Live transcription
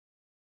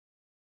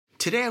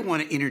Today I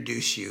want to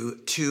introduce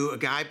you to a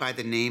guy by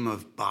the name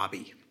of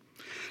Bobby.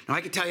 Now, I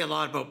could tell you a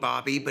lot about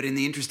Bobby, but in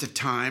the interest of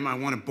time, I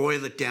want to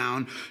boil it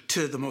down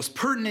to the most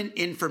pertinent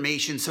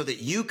information so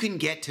that you can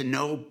get to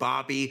know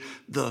Bobby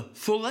the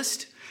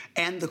fullest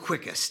and the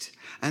quickest.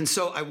 And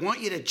so I want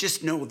you to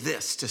just know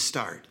this to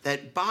start,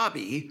 that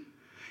Bobby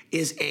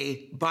is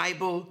a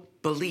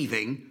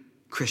Bible-believing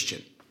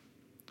Christian.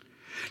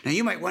 Now,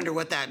 you might wonder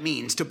what that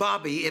means. To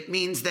Bobby, it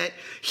means that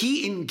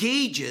he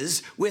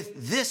engages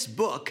with this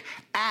book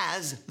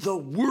as the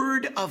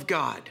Word of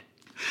God.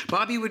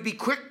 Bobby would be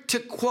quick to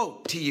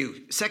quote to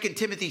you 2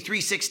 Timothy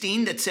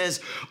 3:16 that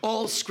says,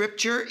 all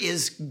Scripture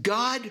is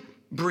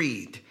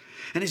God-breathed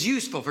and is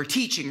useful for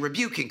teaching,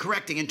 rebuking,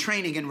 correcting, and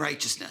training in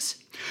righteousness.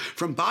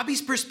 From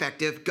Bobby's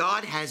perspective,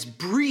 God has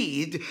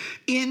breathed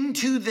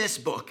into this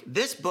book.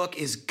 This book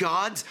is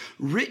God's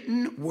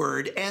written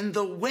word and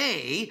the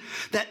way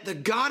that the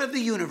God of the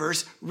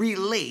universe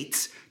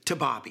relates to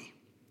Bobby.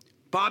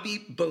 Bobby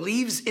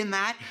believes in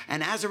that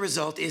and as a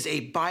result is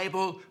a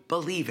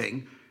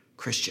Bible-believing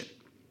Christian.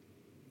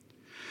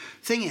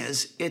 Thing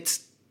is,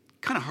 it's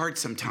kind of hard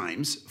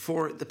sometimes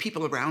for the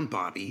people around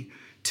Bobby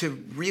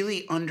to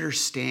really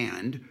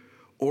understand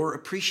or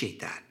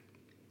appreciate that.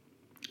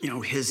 You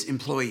know, his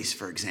employees,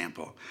 for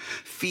example,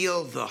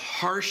 feel the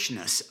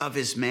harshness of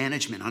his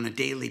management on a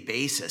daily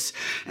basis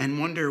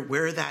and wonder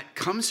where that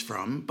comes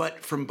from.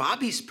 But from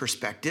Bobby's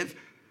perspective,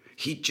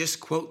 he'd just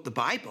quote the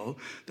Bible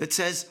that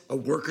says a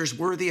worker's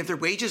worthy of their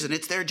wages and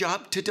it's their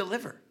job to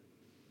deliver.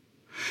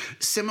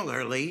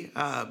 Similarly,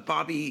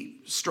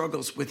 Bobby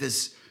struggles with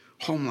his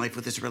home life,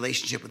 with his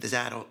relationship with his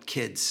adult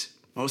kids,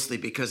 mostly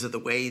because of the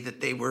way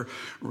that they were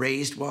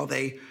raised while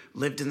they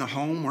lived in the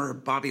home where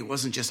Bobby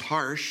wasn't just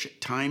harsh.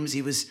 At times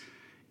he was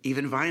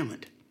even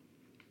violent.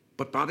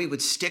 But Bobby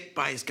would stick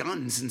by his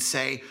guns and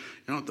say,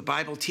 the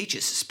Bible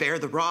teaches, spare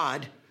the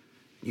rod,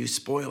 you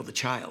spoil the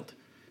child.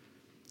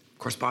 Of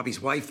course,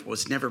 Bobby's wife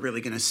was never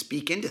really going to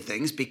speak into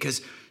things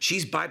because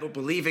she's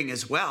Bible-believing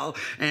as well.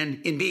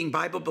 And in being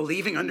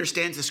Bible-believing,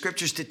 understands the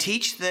Scriptures to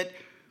teach that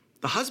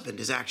the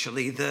husband is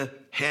actually the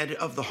head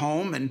of the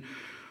home, and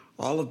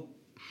all of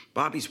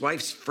Bobby's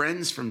wife's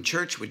friends from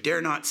church would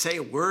dare not say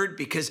a word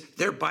because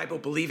they're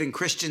Bible-believing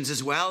Christians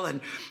as well,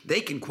 and they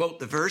can quote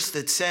the verse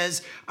that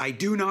says, I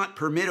do not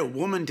permit a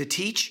woman to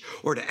teach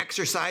or to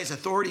exercise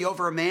authority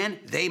over a man.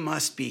 They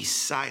must be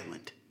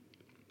silent.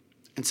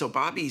 And so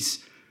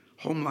Bobby's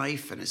home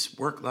life and his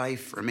work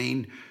life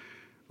remain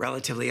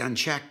relatively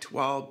unchecked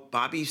while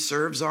Bobby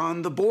serves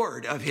on the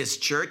board of his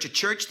church, a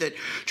church that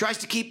tries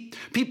to keep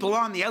people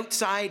on the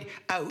outside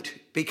out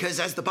because,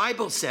 as the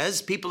Bible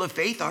says, people of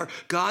faith are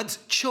God's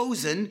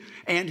chosen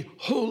and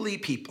holy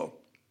people.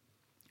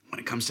 When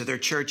it comes to their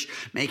church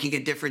making a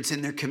difference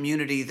in their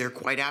community, they're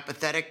quite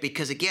apathetic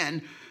because,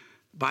 again,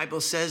 the Bible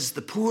says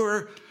the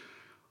poor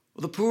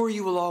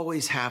you will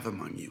always have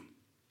among you.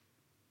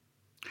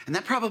 And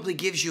that probably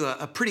gives you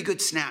a pretty good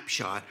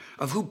snapshot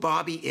of who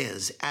Bobby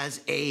is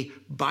as a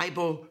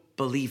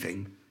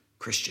Bible-believing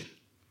Christian.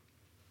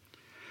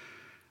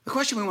 The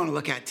question we want to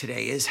look at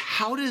today is,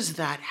 how does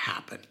that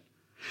happen?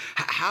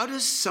 How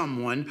does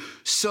someone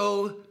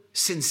so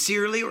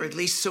sincerely, or at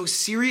least so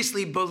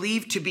seriously,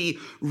 believe to be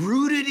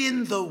rooted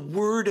in the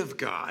Word of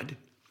God,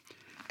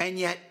 and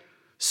yet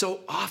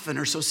so often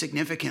or so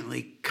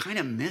significantly kind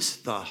of miss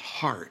the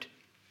heart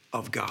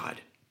of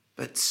God?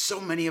 But so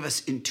many of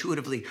us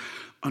intuitively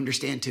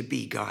understand to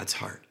be God's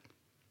heart.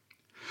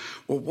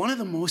 Well, one of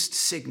the most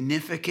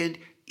significant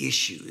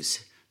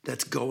issues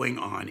that's going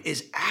on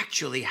is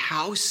actually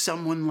how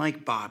someone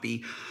like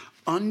Bobby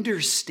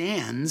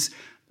understands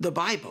the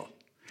Bible.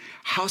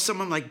 How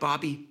someone like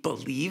Bobby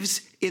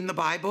believes in the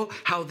Bible,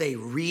 how they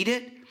read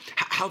it,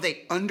 how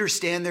they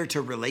understand there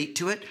to relate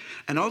to it,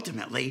 and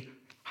ultimately,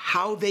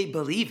 how they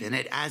believe in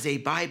it as a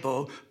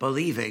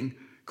Bible-believing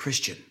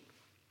Christian.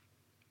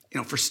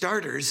 For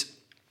starters,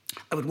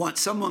 I would want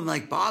someone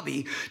like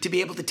Bobby to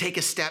be able to take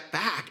a step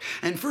back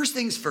and first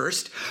things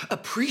first,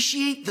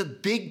 appreciate the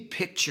big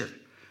picture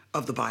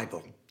of the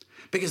Bible.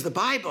 Because the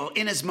Bible,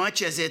 in as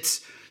much as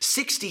it's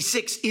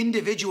 66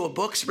 individual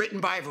books written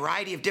by a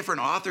variety of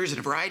different authors and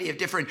a variety of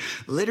different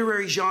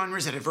literary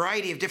genres at a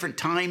variety of different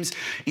times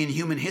in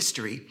human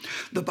history,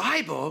 the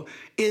Bible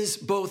is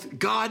both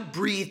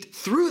God-breathed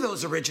through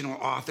those original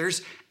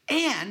authors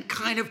and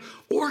kind of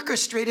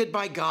orchestrated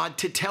by God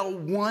to tell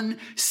one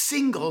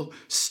single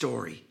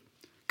story.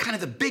 Kind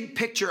of the big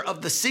picture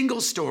of the single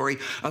story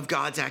of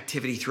God's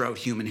activity throughout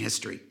human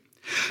history.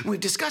 And we've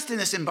discussed in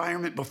this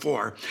environment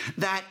before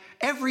that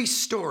every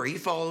story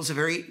follows a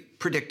very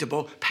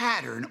predictable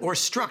pattern or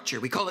structure.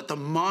 We call it the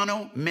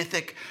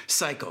monomythic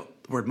cycle.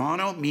 The word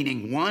mono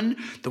meaning one,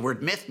 the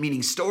word myth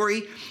meaning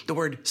story, the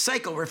word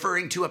cycle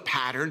referring to a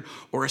pattern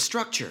or a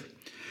structure.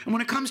 And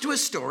when it comes to a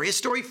story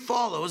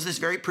follows this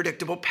very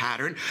predictable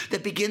pattern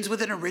that begins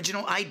with an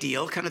original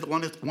ideal, kind of the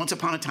once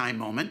upon a time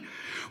moment,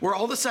 where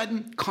all of a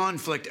sudden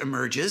conflict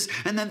emerges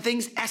and then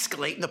things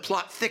escalate and the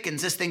plot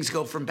thickens as things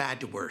go from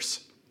bad to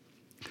worse.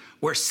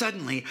 where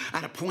suddenly,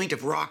 at a point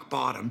of rock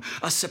bottom,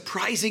 a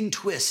surprising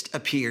twist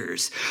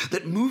appears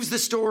that moves the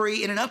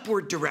story in an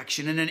upward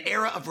direction in an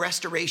era of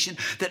restoration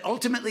that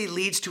ultimately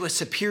leads to a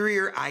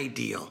superior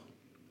ideal.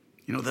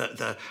 You know,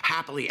 the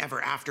happily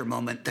ever after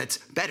moment that's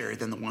better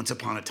than the once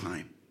upon a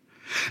time.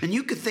 And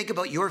you could think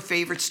about your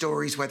favorite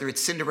stories, whether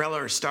it's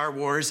Cinderella or Star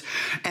Wars,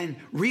 and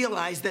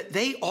realize that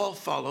they all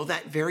follow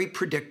that very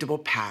predictable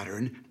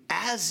pattern,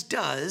 as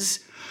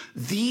does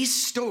the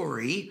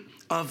story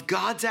of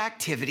God's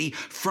activity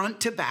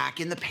front to back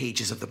in the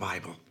pages of the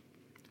Bible.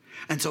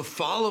 And so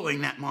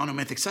following that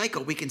monomythic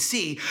cycle, we can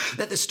see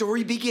that the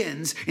story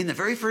begins in the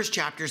very first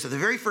chapters of the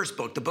very first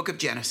book, the book of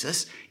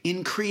Genesis,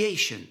 in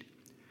creation.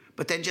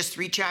 But then just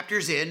 3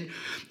 chapters in,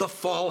 the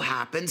fall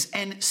happens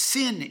and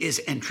sin is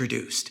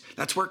introduced.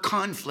 That's where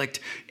conflict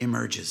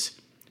emerges.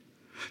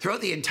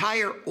 Throughout the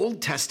entire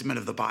Old Testament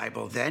of the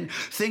Bible, then,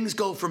 things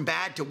go from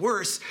bad to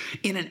worse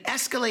in an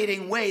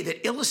escalating way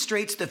that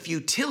illustrates the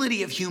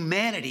futility of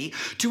humanity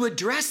to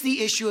address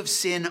the issue of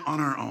sin on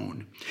our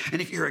own.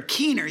 And if you're a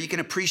keener, you can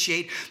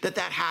appreciate that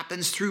that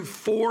happens through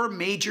 4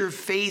 major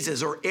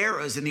phases or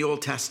eras in the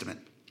Old Testament.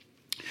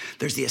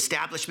 There's the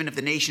establishment of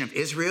the nation of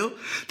Israel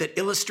that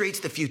illustrates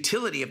the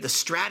futility of the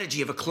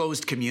strategy of a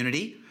closed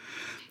community.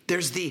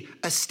 There's the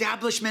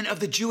establishment of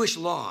the Jewish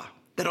law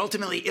that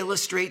ultimately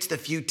illustrates the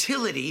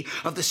futility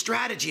of the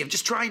strategy of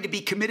just trying to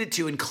be committed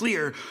to and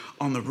clear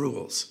on the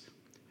rules.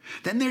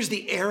 Then there's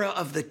the era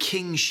of the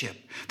kingship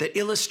that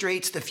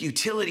illustrates the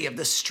futility of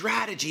the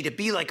strategy to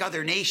be like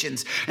other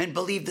nations and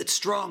believe that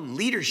strong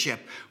leadership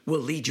will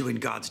lead you in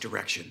God's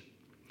direction.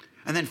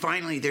 And then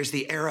finally, there's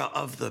the era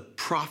of the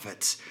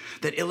prophets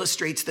that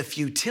illustrates the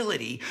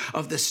futility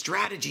of the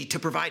strategy to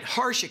provide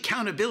harsh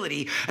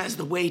accountability as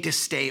the way to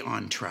stay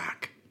on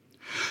track.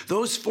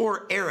 Those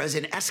 4 eras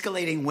in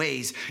escalating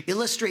ways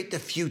illustrate the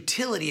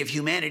futility of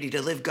humanity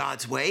to live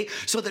God's way,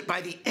 so that by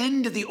the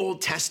end of the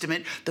Old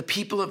Testament, the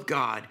people of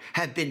God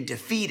have been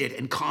defeated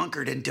and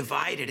conquered and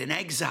divided and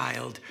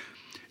exiled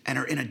and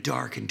are in a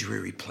dark and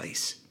dreary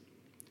place,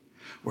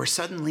 where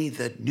suddenly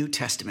the New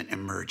Testament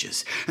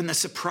emerges and the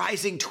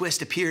surprising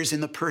twist appears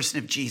in the person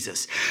of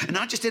Jesus. And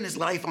not just in his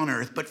life on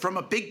earth, but from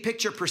a big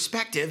picture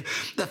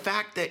perspective, the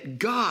fact that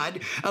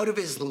God, out of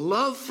his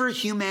love for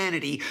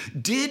humanity,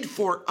 did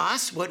for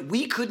us what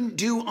we couldn't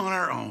do on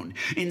our own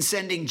in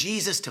sending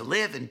Jesus to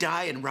live and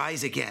die and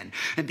rise again.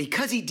 And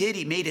because he did,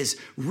 he made his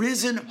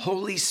risen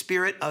Holy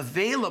Spirit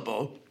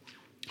available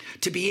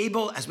to be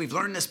able, as we've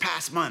learned this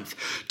past month,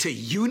 to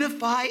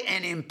unify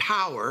and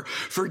empower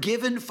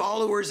forgiven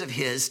followers of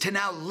his to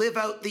now live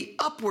out the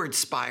upward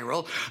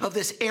spiral of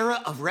this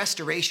era of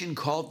restoration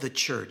called the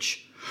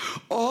church.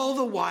 All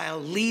the while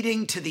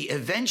leading to the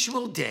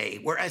eventual day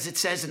where, as it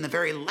says in the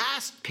very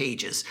last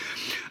pages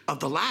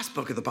of the last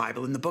book of the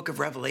Bible, in the book of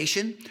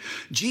Revelation,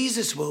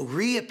 Jesus will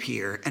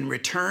reappear and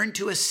return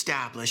to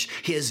establish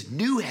his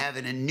new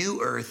heaven and new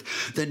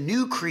earth, the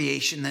new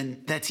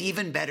creation that's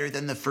even better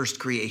than the first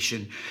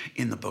creation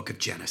in the book of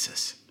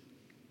Genesis.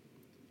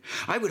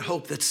 I would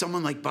hope that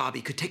someone like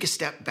Bobby could take a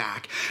step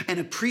back and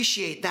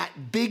appreciate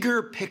that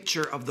bigger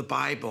picture of the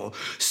Bible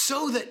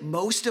so that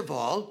most of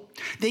all,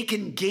 they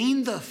can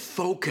gain the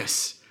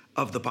focus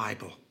of the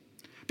Bible.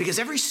 Because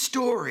every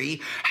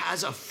story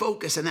has a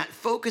focus, and that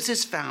focus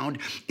is found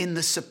in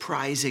the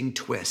surprising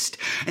twist.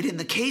 And in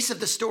the case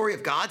of the story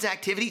of God's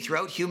activity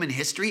throughout human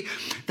history,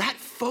 that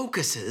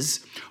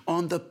focuses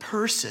on the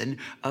person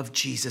of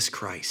Jesus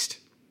Christ.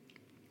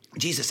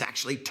 Jesus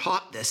actually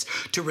taught this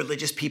to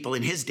religious people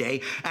in his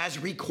day, as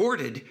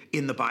recorded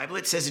in the Bible.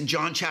 It says in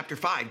John chapter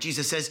 5,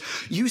 Jesus says,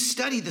 "You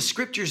study the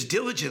scriptures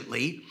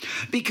diligently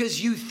because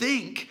you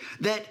think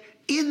that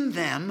in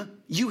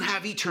them you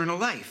have eternal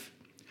life.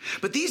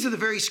 But these are the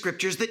very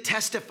scriptures that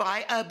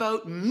testify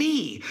about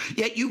me,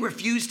 yet you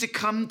refuse to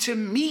come to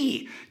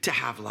me to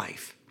have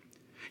life."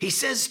 He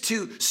says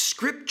to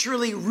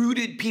scripturally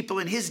rooted people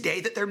in his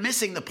day that they're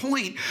missing the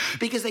point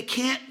because they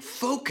can't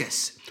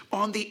focus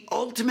on the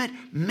ultimate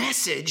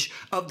message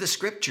of the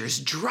scriptures,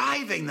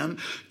 driving them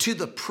to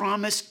the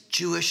promised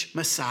Jewish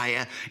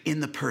Messiah in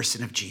the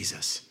person of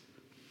Jesus.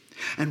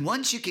 And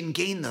once you can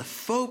gain the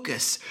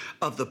focus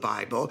of the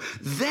Bible,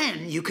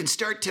 then you can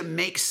start to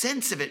make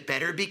sense of it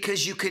better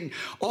because you can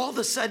all of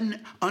a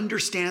sudden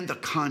understand the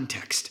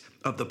context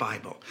of the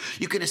Bible.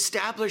 You can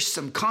establish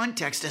some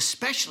context,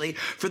 especially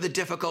for the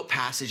difficult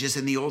passages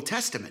in the Old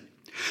Testament.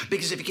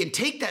 Because if you can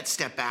take that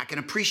step back and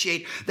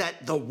appreciate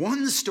that the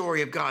one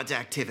story of God's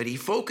activity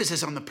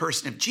focuses on the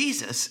person of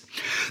Jesus,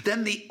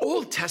 then the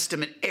Old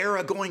Testament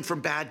era going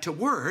from bad to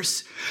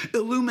worse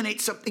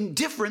illuminates something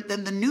different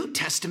than the New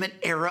Testament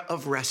era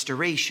of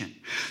restoration.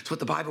 It's what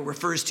the Bible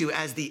refers to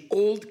as the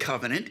Old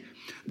Covenant,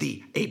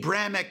 the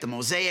Abrahamic, the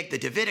Mosaic, the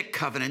Davidic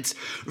covenants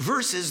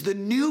versus the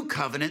new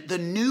covenant, the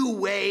new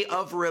way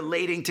of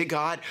relating to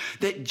God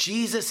that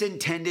Jesus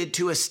intended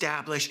to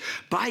establish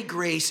by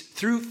grace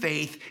through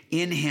faith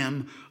in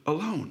him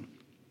alone.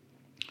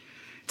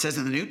 It says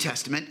in the New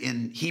Testament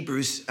in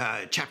Hebrews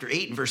chapter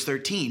 8 and verse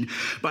 13,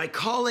 by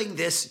calling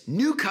this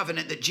new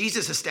covenant that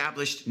Jesus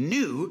established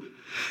new,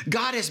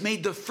 God has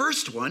made the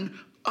first one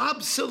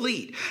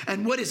obsolete.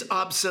 And what is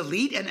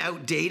obsolete and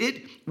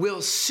outdated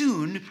will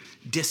soon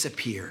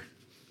disappear.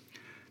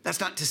 That's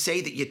not to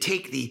say that you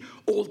take the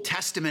Old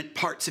Testament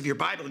parts of your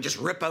Bible and just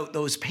rip out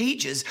those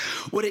pages.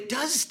 What it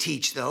does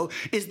teach, though,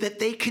 is that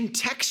they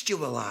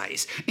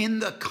contextualize. In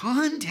the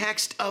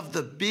context of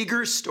the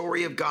bigger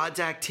story of God's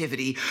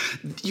activity,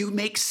 you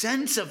make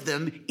sense of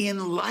them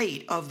in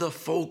light of the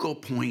focal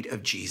point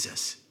of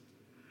Jesus.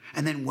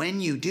 And then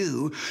when you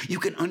do, you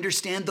can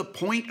understand the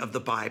point of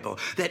the Bible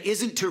that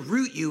isn't to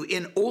root you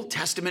in Old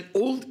Testament,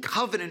 Old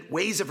Covenant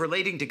ways of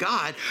relating to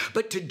God,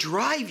 but to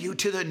drive you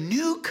to the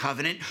new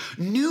covenant,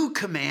 new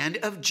command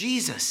of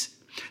Jesus.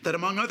 That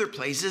among other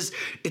places,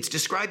 it's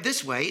described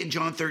this way in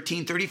John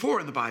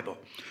 13:34 in the Bible,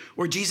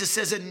 where Jesus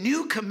says, "A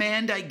new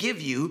command I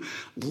give you,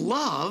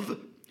 love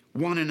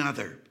one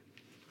another.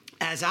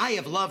 As I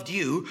have loved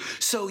you,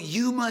 so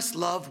you must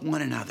love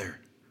one another."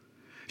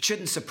 It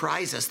shouldn't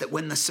surprise us that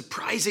when the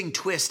surprising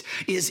twist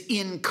is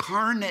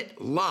incarnate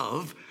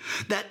love,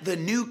 that the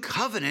new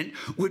covenant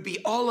would be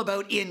all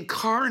about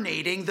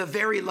incarnating the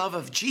very love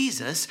of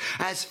Jesus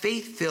as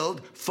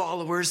faith-filled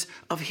followers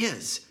of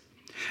his.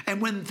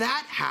 And when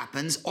that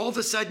happens, all of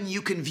a sudden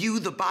you can view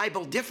the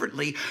Bible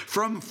differently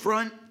from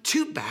front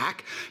to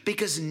back,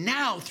 because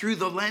now through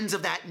the lens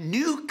of that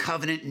new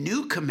covenant,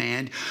 new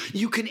command,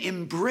 you can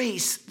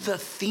embrace the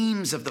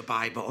themes of the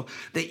Bible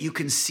that you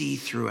can see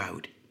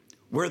throughout,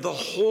 where the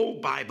whole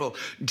Bible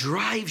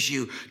drives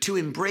you to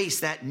embrace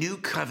that new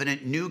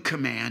covenant, new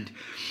command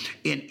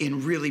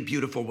in really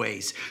beautiful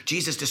ways.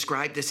 Jesus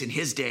described this in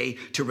his day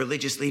to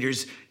religious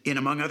leaders in,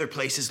 among other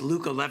places,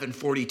 Luke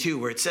 11:42,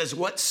 where it says,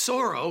 "What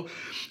sorrow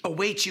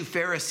awaits you,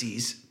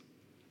 Pharisees,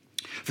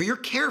 for you're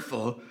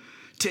careful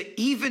to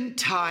even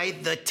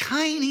tithe the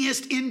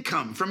tiniest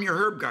income from your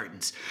herb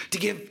gardens, to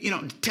give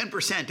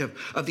 10%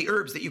 of the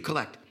herbs that you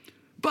collect.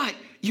 But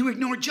you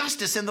ignore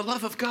justice and the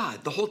love of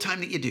God the whole time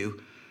that you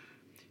do."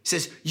 He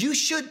says, you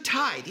should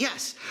tithe,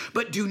 yes,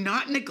 but do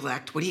not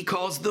neglect what he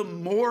calls the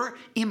more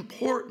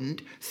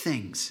important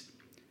things.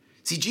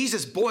 See,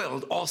 Jesus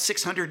boiled all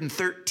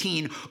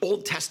 613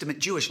 Old Testament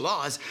Jewish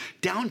laws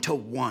down to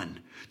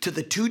one, to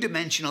the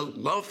two-dimensional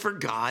love for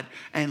God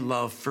and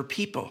love for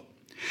people.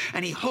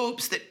 And he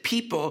hopes that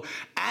people,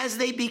 as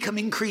they become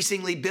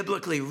increasingly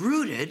biblically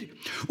rooted,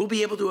 will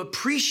be able to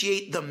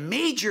appreciate the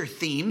major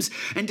themes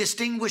and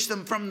distinguish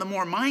them from the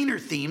more minor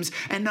themes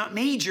and not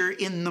major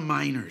in the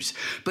minors,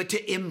 but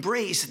to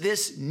embrace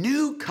this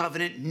new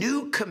covenant,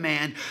 new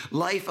command,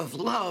 life of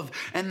love,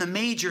 and the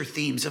major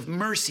themes of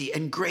mercy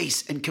and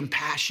grace and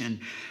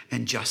compassion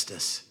and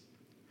justice.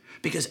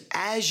 Because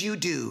as you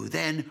do,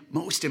 then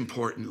most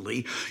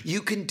importantly,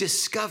 you can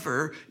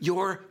discover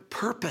your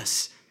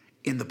purpose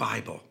in the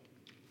Bible,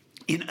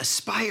 in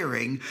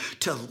aspiring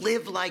to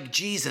live like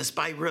Jesus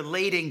by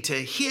relating to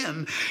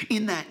him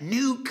in that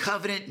new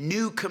covenant,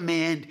 new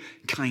command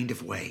kind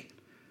of way.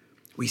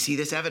 We see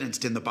this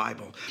evidenced in the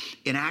Bible.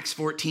 In Acts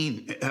 4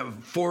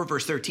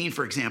 verse 13,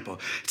 for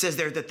example, it says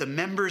there that the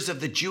members of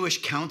the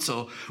Jewish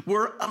council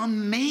were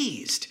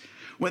amazed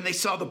when they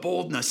saw the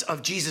boldness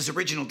of Jesus'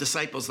 original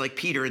disciples like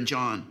Peter and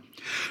John.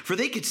 For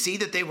they could see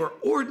that they were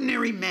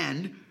ordinary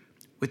men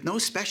with no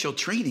special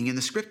training in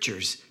the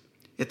scriptures.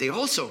 Yet they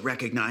also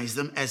recognized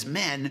them as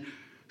men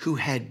who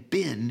had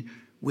been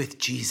with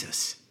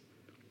Jesus.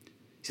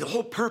 See, the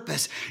whole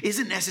purpose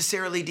isn't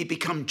necessarily to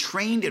become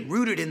trained and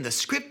rooted in the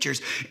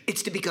scriptures.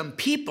 It's to become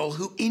people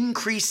who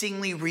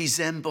increasingly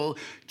resemble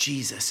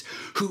Jesus,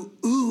 who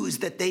ooze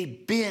that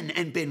they've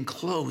been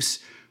close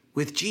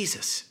with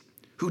Jesus,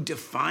 who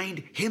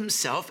defined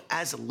himself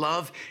as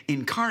love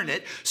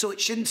incarnate. So it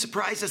shouldn't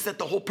surprise us that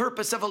the whole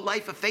purpose of a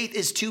life of faith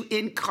is to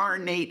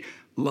incarnate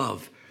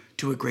love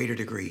to a greater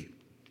degree,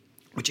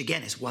 which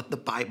again is what the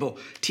Bible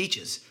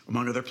teaches,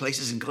 among other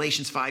places in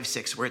Galatians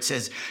 5:6, where it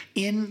says,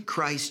 in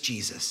Christ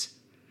Jesus,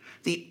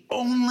 the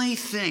only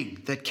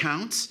thing that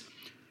counts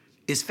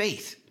is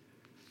faith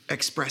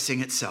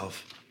expressing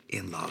itself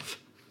in love.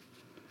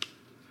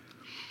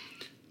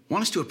 I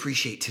want us to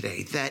appreciate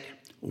today that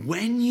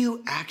when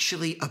you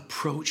actually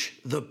approach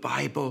the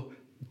Bible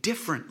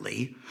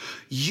differently,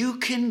 you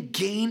can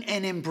gain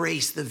and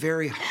embrace the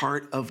very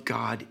heart of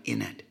God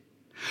in it.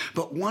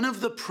 But one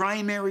of the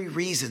primary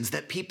reasons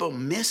that people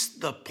miss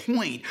the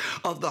point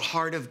of the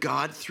heart of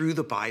God through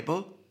the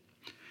Bible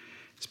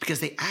is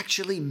because they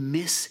actually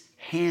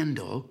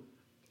mishandle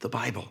the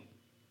Bible.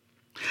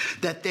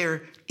 That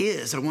there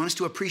is, I want us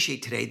to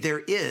appreciate today, there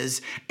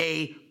is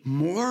a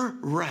more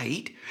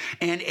right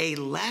and a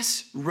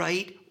less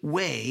right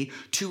way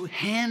to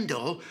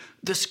handle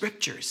the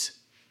scriptures.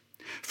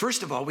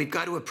 First of all, we've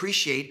got to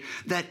appreciate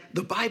that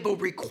the Bible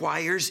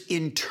requires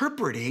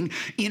interpreting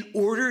in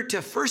order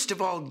to, first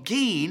of all,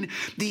 gain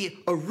the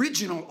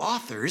original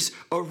author's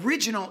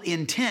original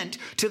intent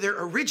to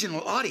their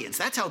original audience.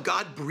 That's how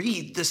God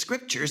breathed the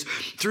scriptures,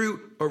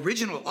 through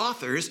original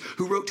authors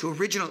who wrote to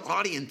original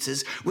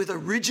audiences with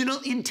original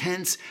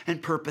intents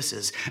and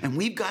purposes. And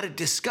we've got to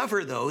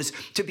discover those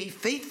to be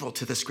faithful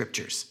to the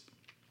scriptures.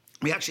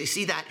 We actually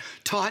see that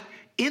taught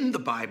in the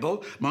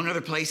Bible, among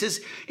other places,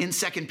 in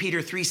 2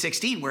 Peter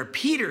 3:16, where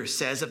Peter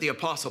says of the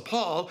Apostle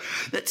Paul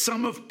that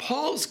some of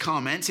Paul's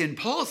comments in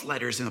Paul's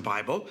letters in the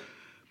Bible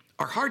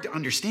are hard to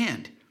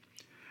understand.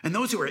 And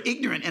those who are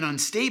ignorant and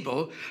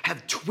unstable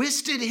have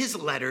twisted his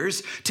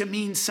letters to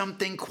mean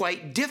something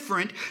quite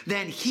different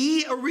than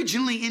he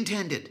originally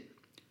intended,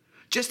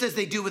 just as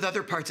they do with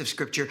other parts of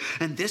Scripture,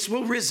 and this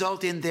will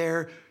result in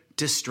their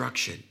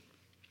destruction.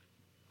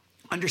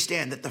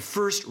 Understand that the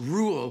first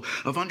rule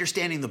of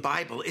understanding the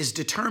Bible is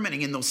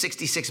determining in those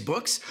 66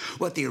 books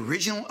what the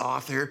original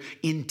author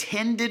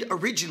intended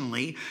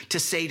originally to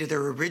say to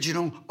their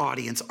original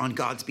audience on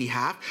God's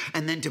behalf,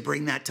 and then to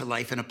bring that to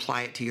life and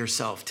apply it to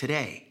yourself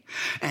today.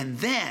 And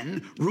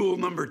then rule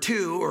number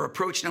 2, or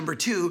approach number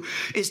 2,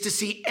 is to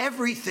see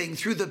everything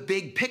through the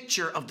big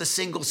picture of the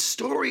single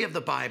story of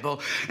the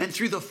Bible and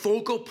through the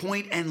focal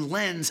point and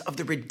lens of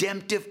the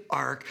redemptive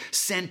arc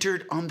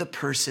centered on the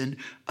person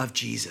of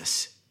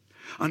Jesus.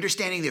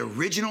 Understanding the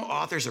original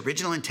author's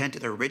original intent to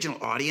their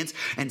original audience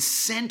and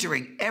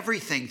centering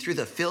everything through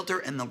the filter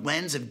and the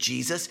lens of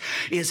Jesus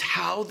is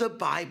how the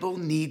Bible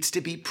needs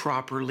to be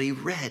properly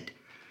read.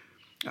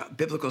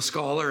 Biblical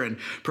scholar and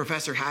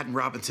Professor Haddon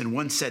Robinson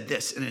once said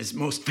this in his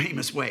most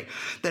famous way,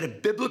 that a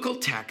biblical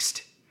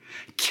text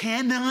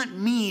cannot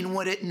mean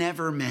what it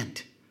never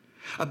meant.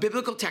 A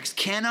biblical text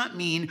cannot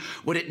mean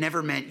what it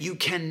never meant. You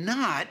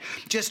cannot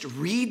just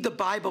read the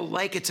Bible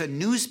like it's a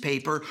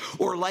newspaper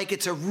or like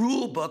it's a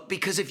rule book,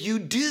 because if you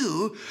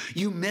do,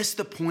 you miss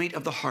the point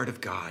of the heart of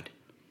God.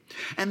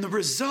 And the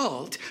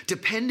result,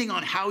 depending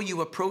on how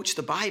you approach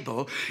the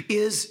Bible,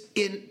 is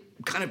in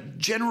kind of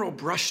general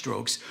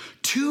brushstrokes,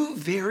 2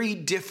 very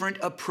different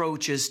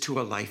approaches to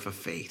a life of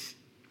faith.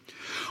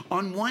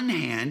 On one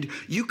hand,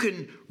 you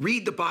can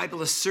read the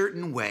Bible a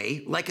certain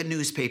way, like a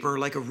newspaper or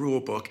like a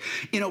rule book,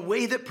 in a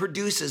way that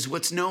produces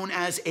what's known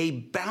as a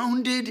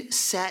bounded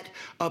set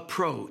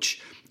approach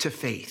to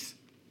faith.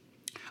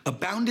 A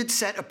bounded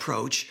set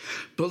approach,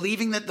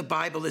 believing that the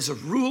Bible is a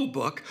rule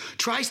book,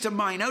 tries to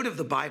mine out of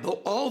the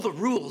Bible all the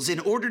rules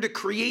in order to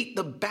create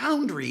the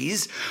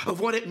boundaries of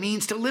what it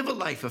means to live a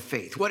life of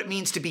faith, what it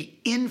means to be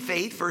in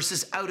faith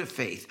versus out of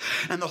faith.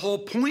 And the whole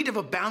point of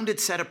a bounded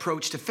set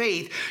approach to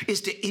faith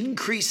is to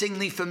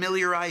increasingly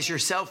familiarize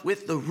yourself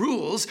with the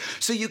rules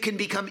so you can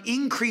become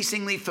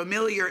increasingly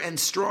familiar and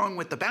strong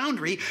with the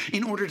boundary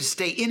in order to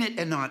stay in it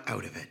and not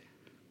out of it.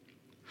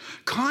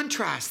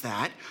 Contrast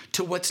that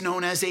to what's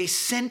known as a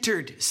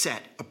centered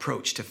set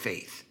approach to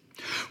faith,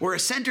 where a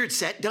centered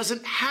set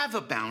doesn't have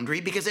a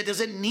boundary because it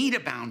doesn't need a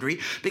boundary,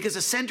 because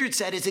a centered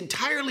set is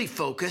entirely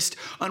focused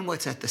on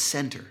what's at the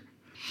center.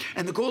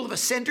 And the goal of a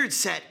centered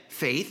set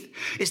faith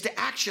is to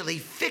actually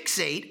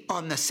fixate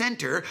on the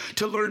center,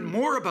 to learn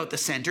more about the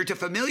center, to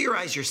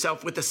familiarize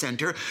yourself with the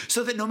center,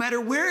 so that no matter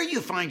where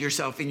you find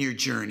yourself in your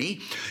journey,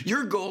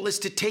 your goal is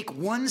to take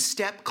one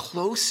step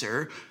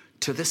closer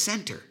to the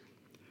center.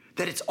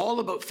 That it's all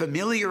about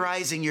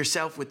familiarizing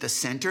yourself with the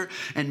center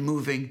and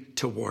moving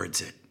towards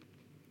it.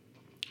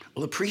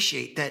 Well,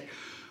 appreciate that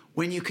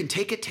when you can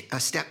take a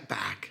step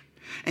back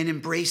and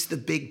embrace the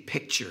big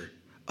picture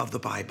of the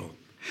Bible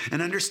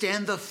and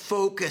understand the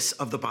focus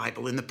of the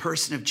Bible in the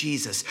person of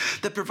Jesus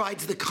that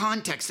provides the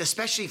context,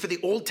 especially for the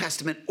Old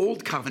Testament,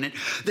 Old Covenant,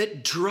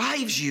 that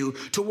drives you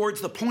towards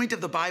the point of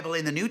the Bible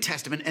in the New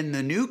Testament and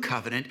the New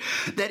Covenant,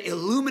 that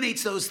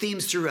illuminates those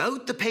themes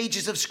throughout the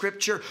pages of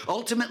Scripture,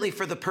 ultimately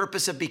for the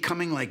purpose of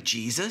becoming like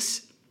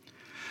Jesus,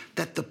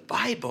 that the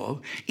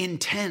Bible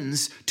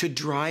intends to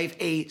drive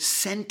a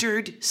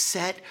centered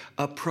set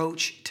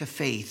approach to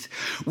faith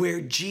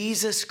where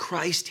Jesus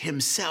Christ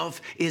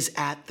himself is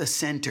at the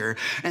center.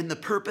 And the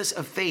purpose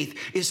of faith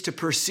is to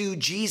pursue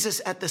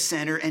Jesus at the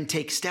center and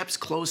take steps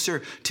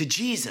closer to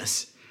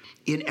Jesus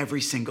in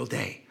every single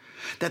day.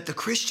 That the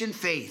Christian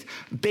faith,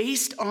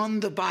 based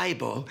on the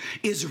Bible,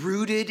 is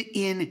rooted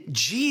in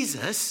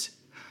Jesus,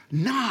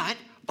 not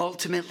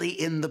ultimately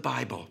in the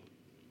Bible.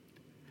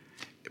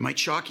 It might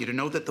shock you to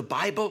know that the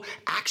Bible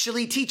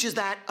actually teaches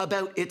that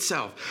about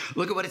itself.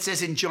 Look at what it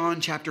says in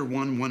John chapter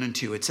 1, 1 and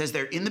 2. It says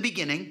there, in the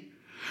beginning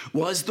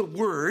was the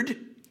Word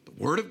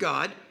of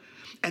God,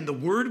 and the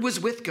Word was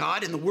with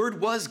God, and the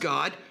Word was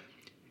God.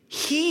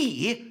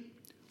 He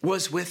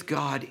was with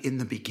God in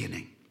the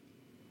beginning.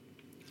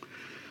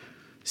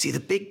 See,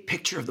 the big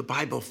picture of the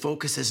Bible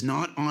focuses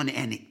not on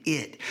an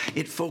it.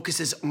 It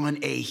focuses on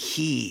a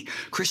he.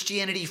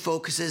 Christianity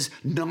focuses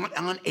not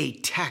on a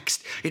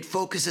text. It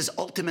focuses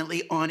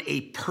ultimately on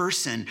a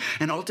person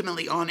and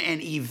ultimately on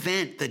an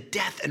event, the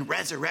death and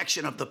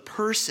resurrection of the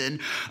person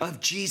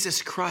of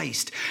Jesus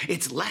Christ.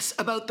 It's less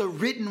about the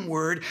written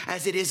word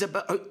as it is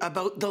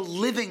about the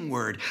living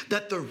word,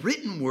 that the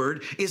written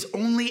word is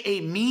only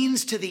a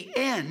means to the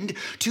end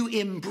to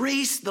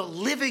embrace the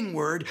living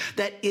word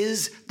that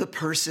is the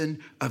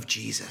person of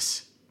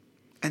Jesus.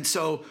 And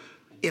so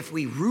if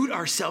we root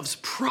ourselves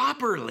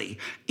properly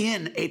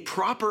in a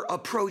proper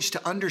approach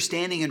to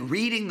understanding and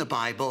reading the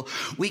Bible,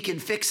 we can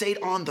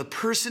fixate on the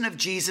person of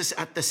Jesus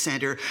at the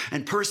center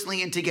and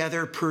personally and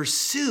together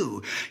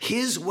pursue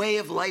his way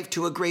of life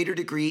to a greater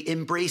degree,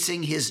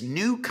 embracing his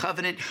new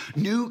covenant,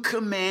 new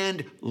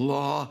command,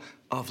 law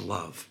of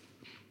love.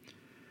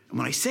 And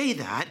when I say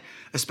that,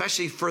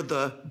 especially for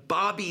the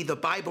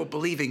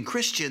Bible-believing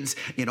Christians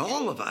in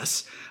all of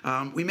us,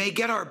 we may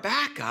get our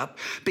back up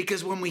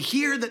because when we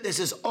hear that this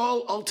is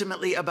all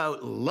ultimately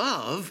about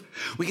love,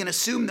 we can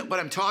assume that what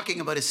I'm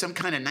talking about is some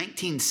kind of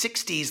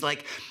 1960s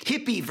like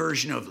hippie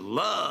version of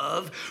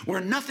love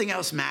where nothing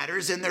else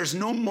matters and there's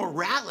no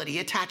morality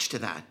attached to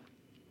that.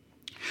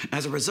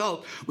 As a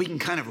result, we can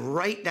kind of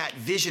write that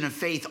vision of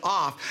faith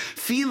off,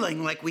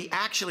 feeling like we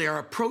actually are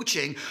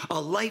approaching a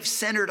life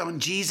centered on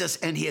Jesus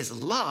and his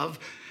love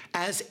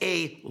as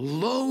a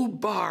low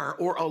bar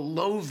or a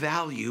low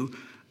value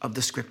of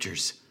the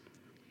scriptures.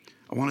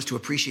 I want us to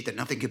appreciate that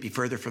nothing could be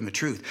further from the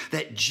truth,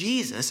 that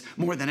Jesus,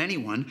 more than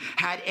anyone,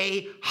 had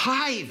a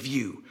high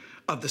view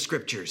of the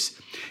scriptures.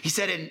 He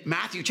said in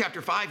Matthew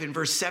chapter 5 and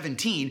verse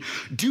 17,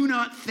 "Do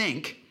not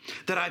think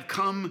that I've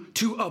come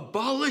to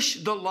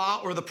abolish the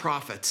law or the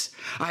prophets.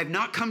 I have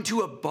not come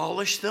to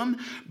abolish them,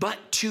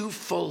 but to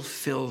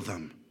fulfill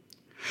them."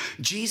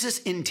 Jesus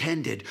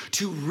intended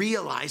to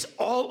realize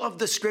all of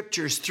the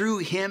scriptures through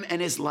him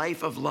and his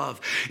life of love.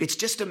 It's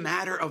just a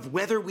matter of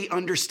whether we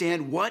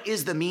understand what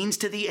is the means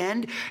to the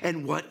end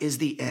and what is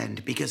the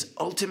end, because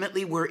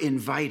ultimately we're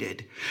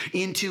invited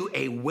into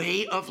a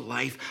way of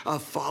life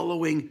of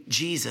following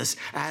Jesus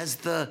as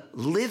the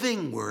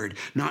living word,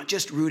 not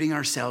just rooting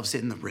ourselves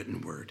in the written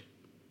word.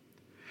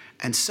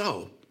 And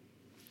so,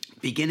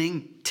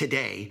 beginning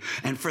today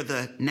and for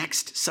the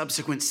next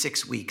subsequent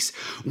 6 weeks,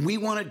 we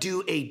want to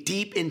do a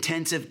deep,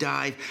 intensive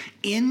dive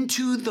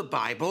into the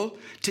Bible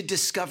to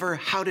discover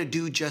how to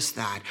do just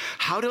that,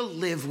 how to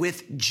live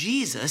with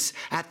Jesus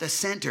at the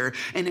center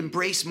and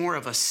embrace more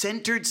of a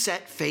centered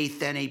set faith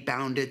than a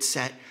bounded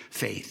set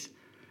faith.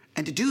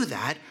 And to do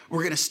that, we're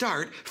going to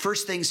start,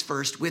 first things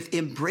first, with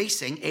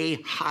embracing a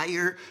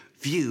higher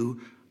view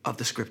of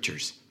the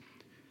scriptures.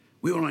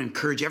 We want to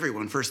encourage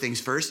everyone, first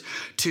things first,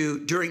 to,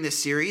 during this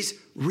series,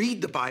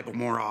 read the Bible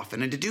more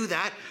often. And to do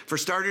that, for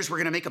starters, we're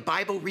going to make a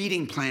Bible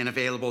reading plan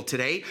available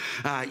today.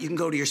 You can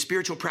go to your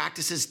spiritual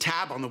practices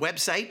tab on the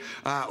website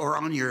or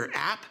on your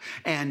app,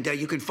 and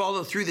you can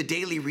follow through the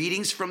daily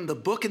readings from the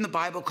book in the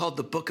Bible called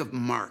the Book of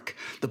Mark,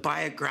 the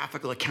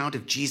biographical account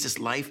of Jesus'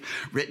 life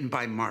written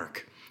by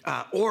Mark.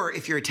 Or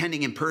if you're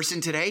attending in person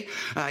today,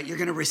 you're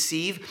going to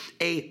receive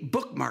a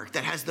bookmark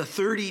that has the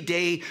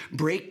 30-day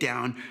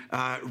breakdown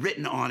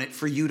written on it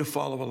for you to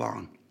follow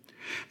along.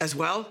 As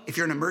well, if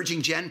you're an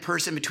emerging gen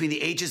person between the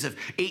ages of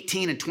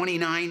 18 and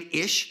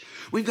 29-ish,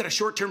 we've got a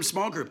short-term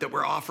small group that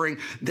we're offering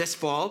this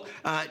fall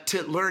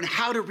to learn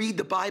how to read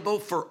the Bible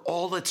for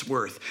all it's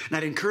worth. And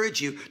I'd encourage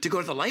you to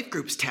go to the Life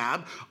Groups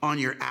tab on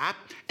your app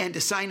and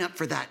to sign up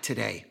for that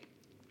today.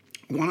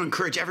 I want to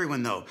encourage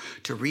everyone, though,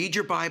 to read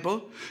your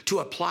Bible, to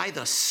apply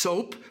the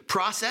SOAP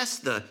process,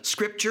 the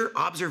scripture,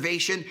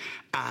 observation,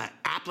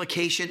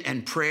 application,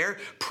 and prayer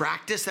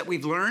practice that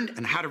we've learned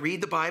and how to read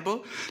the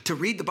Bible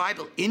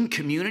in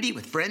community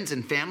with friends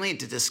and family and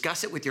to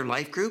discuss it with your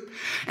life group.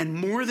 And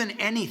more than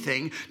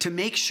anything, to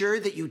make sure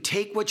that you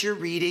take what you're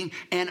reading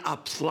and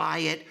apply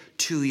it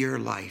to your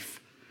life.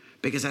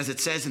 Because as it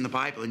says in the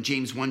Bible in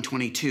James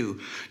 1:22,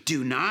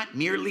 do not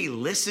merely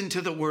listen to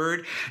the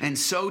word and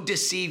so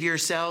deceive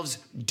yourselves,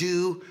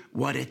 do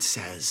what it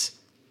says.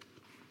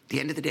 At the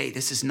end of the day,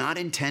 this is not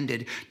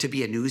intended to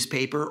be a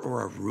newspaper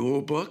or a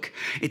rule book.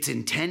 It's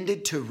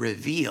intended to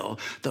reveal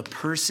the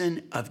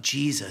person of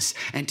Jesus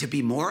and to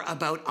be more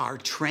about our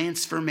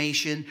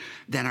transformation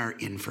than our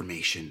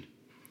information.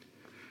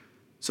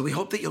 So we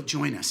hope that you'll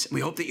join us. We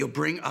hope that you'll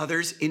bring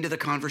others into the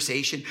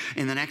conversation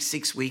in the next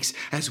 6 weeks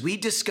as we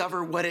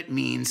discover what it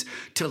means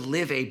to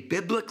live a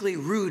biblically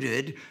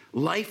rooted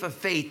life of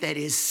faith that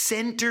is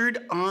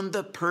centered on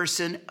the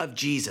person of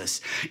Jesus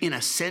in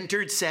a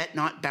centered set,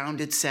 not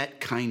bounded set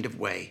kind of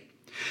way.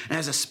 And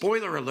as a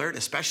spoiler alert,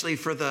 especially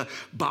for the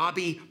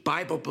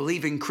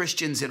Bible-believing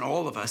Christians in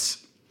all of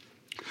us,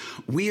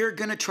 we are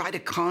going to try to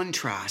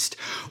contrast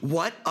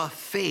what a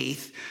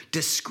faith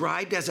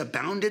described as a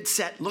bounded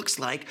set looks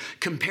like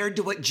compared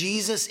to what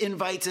Jesus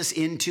invites us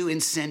into in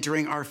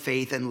centering our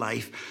faith and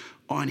life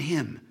on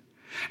him.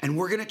 And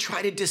we're going to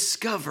try to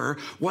discover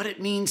what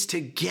it means to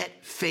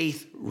get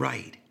faith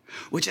right,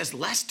 which has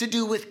less to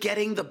do with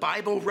getting the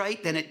Bible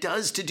right than it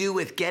does to do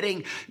with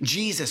getting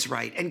Jesus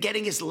right and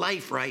getting his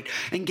life right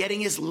and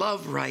getting his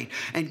love right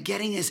and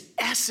getting his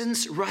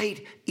essence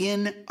right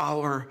in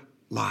our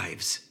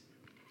lives.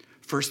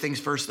 First things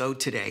first, though,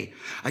 today,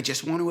 I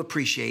just want to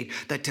appreciate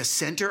that to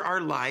center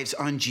our lives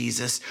on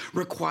Jesus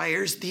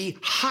requires the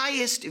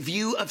highest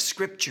view of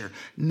Scripture,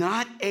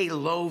 not a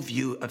low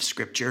view of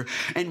Scripture,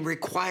 and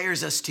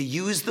requires us to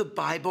use the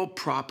Bible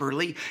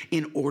properly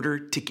in order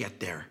to get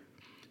there.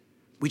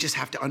 We just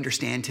have to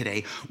understand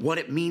today what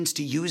it means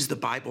to use the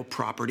Bible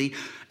properly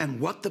and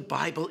what the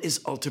Bible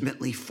is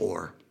ultimately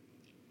for.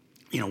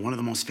 One of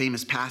the most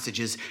famous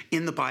passages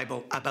in the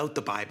Bible about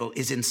the Bible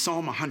is in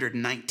Psalm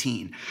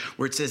 119,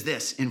 where it says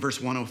this in verse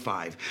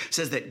 105. It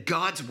says that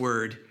God's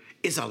word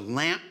is a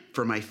lamp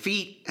for my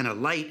feet and a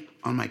light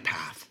on my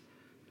path.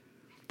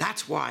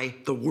 That's why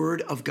the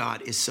word of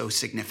God is so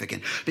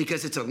significant,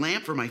 because it's a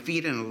lamp for my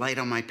feet and a light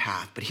on my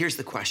path. But here's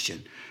the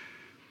question.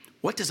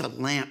 What does a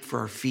lamp for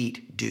our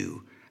feet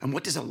do? And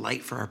what does a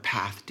light for our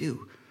path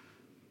do?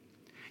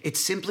 It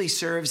simply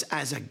serves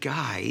as a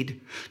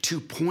guide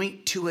to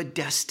point to a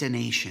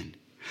destination.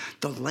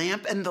 The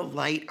lamp and the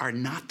light are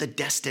not the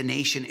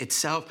destination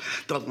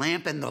itself. The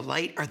lamp and the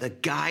light are the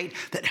guide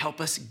that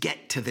help us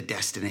get to the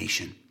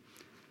destination.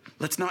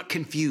 Let's not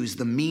confuse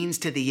the means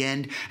to the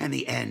end and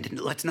the end.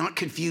 Let's not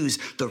confuse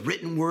the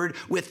written word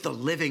with the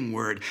living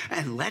word.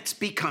 And let's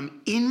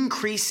become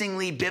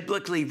increasingly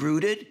biblically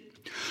rooted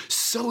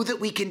so that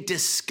we can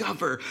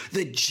discover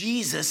the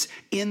Jesus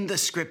in the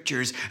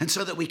scriptures, and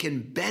so that we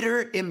can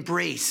better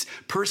embrace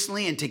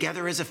personally and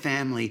together as a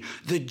family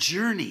the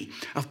journey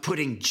of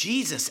putting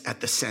Jesus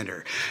at the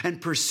center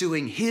and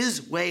pursuing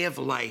his way of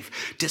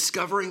life,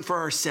 discovering for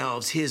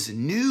ourselves his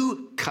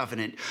new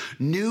covenant,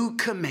 new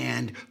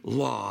command,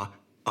 law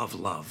of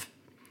love.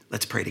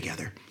 Let's pray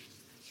together.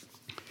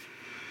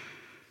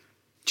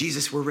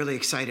 Jesus, we're really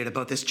excited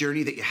about this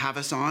journey that you have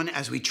us on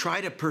as we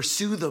try to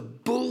pursue the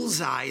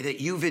bullseye that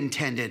you've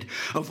intended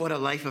of what a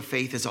life of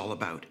faith is all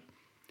about.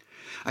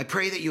 I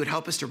pray that you would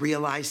help us to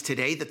realize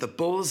today that the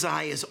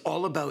bullseye is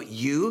all about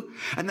you,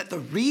 and that the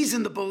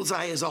reason the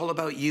bullseye is all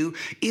about you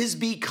is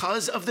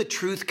because of the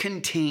truth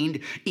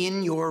contained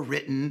in your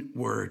written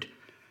word.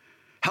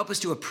 Help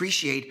us to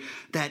appreciate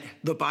that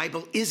the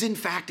Bible is in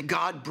fact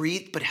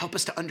God-breathed, but help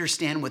us to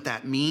understand what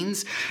that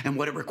means and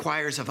what it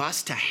requires of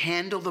us to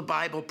handle the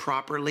Bible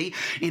properly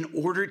in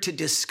order to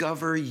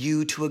discover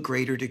you to a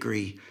greater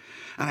degree.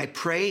 And I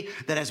pray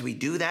that as we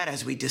do that,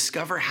 as we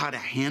discover how to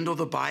handle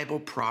the Bible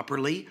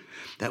properly,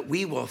 that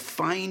we will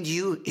find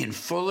you in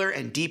fuller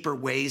and deeper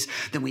ways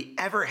than we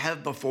ever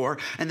have before,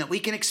 and that we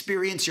can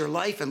experience your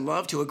life and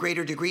love to a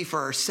greater degree for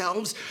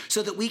ourselves,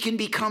 so that we can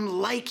become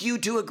like you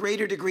to a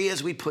greater degree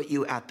as we put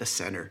you at the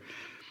center.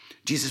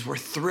 Jesus, we're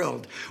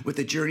thrilled with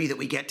the journey that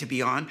we get to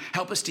be on.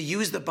 Help us to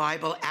use the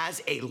Bible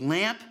as a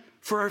lamp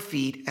for our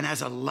feet and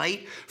as a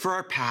light for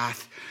our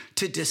path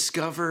to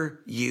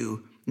discover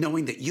you,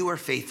 knowing that you are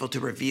faithful to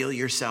reveal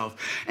yourself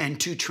and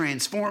to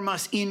transform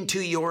us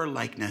into your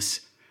likeness.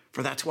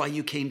 For that's why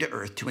you came to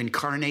earth, to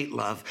incarnate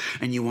love,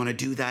 and you want to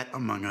do that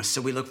among us. So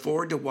we look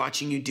forward to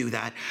watching you do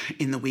that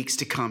in the weeks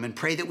to come, and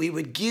pray that we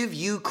would give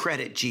you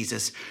credit,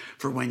 Jesus,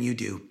 for when you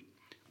do.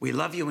 We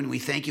love you and we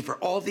thank you for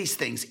all these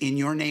things. In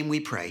your name we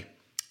pray.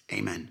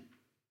 Amen.